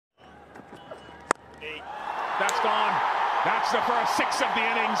That's gone. That's the first 6 of the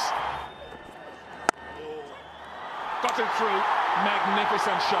innings. Got it through.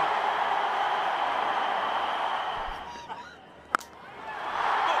 Magnificent shot.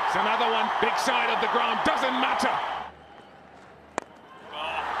 It's another one. Big side of the ground. Doesn't matter.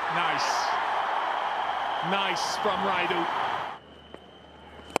 Nice. Nice from Raidu.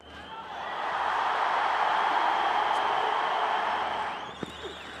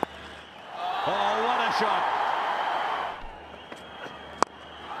 Oh, what a shot.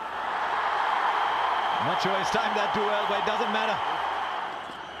 Not sure he's timed that too well, but it doesn't matter.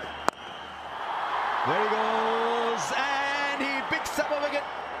 There he goes, and he picks up a wicket.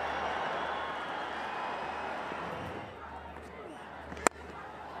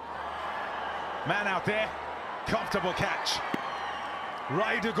 Man out there, comfortable catch.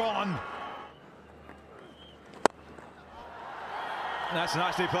 Raidu gone. That's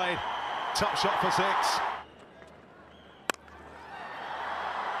nicely played. Top shot for 6.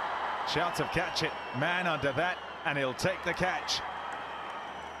 Shouts of catch it. Man under that, and he'll take the catch.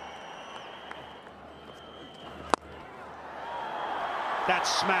 That's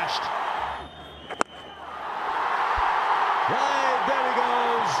smashed. Right, there he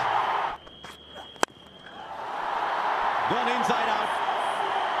goes. Gone inside out.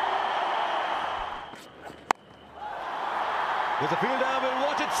 There's a fielder, will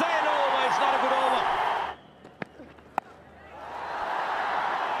watch it, say it over. It's not a good over.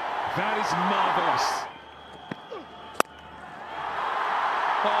 That is marvelous.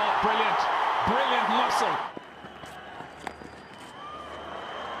 Oh, brilliant. Brilliant muscle.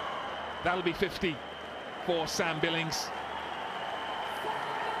 That'll be 50 for Sam Billings.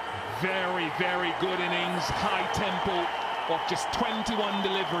 Very, very good innings. High tempo of just 21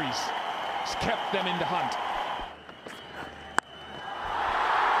 deliveries. It's kept them in the hunt.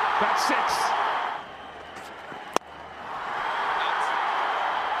 That's 6.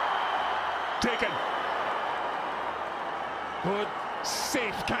 Taken. Good,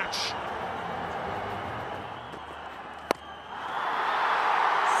 safe catch.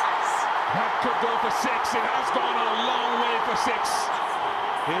 That could go for 6. It has gone a long way for 6.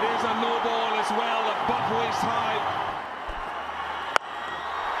 It is a no ball as well, above waist high.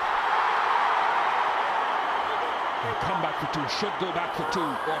 They'll come back for 2. Should go back for 2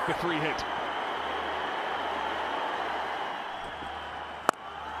 off the free hit.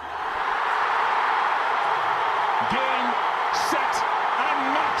 Game, set, and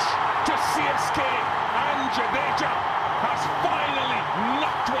match to CSK, and Jadeja has finally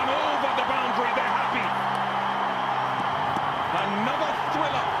knocked one over the boundary. They're happy. Another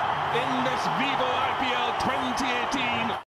thriller in this Vivo IPL 2018.